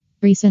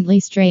Recently,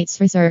 Straits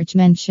Research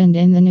mentioned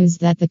in the news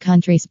that the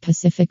country's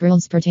specific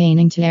rules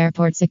pertaining to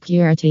airport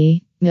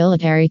security,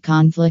 military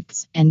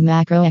conflicts, and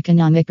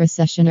macroeconomic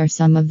recession are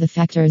some of the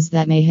factors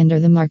that may hinder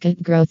the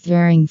market growth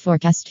during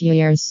forecast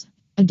years.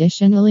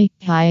 Additionally,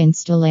 high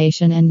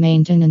installation and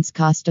maintenance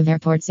cost of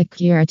airport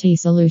security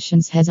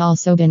solutions has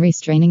also been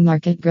restraining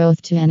market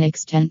growth to an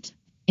extent.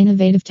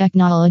 Innovative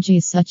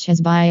technologies such as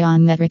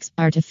biometrics,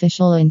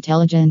 artificial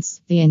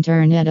intelligence, the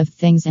Internet of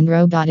Things, and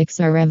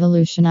robotics are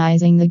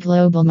revolutionizing the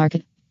global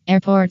market.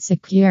 Airport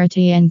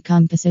security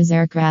encompasses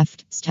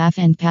aircraft, staff,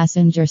 and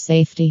passenger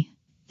safety.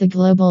 The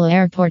global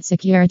airport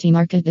security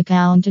market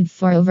accounted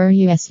for over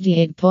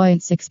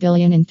 $8.6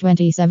 billion in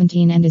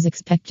 2017 and is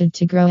expected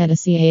to grow at a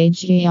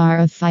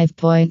CAGR of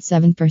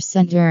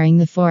 5.7% during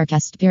the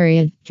forecast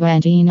period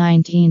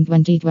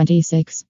 2019-2026.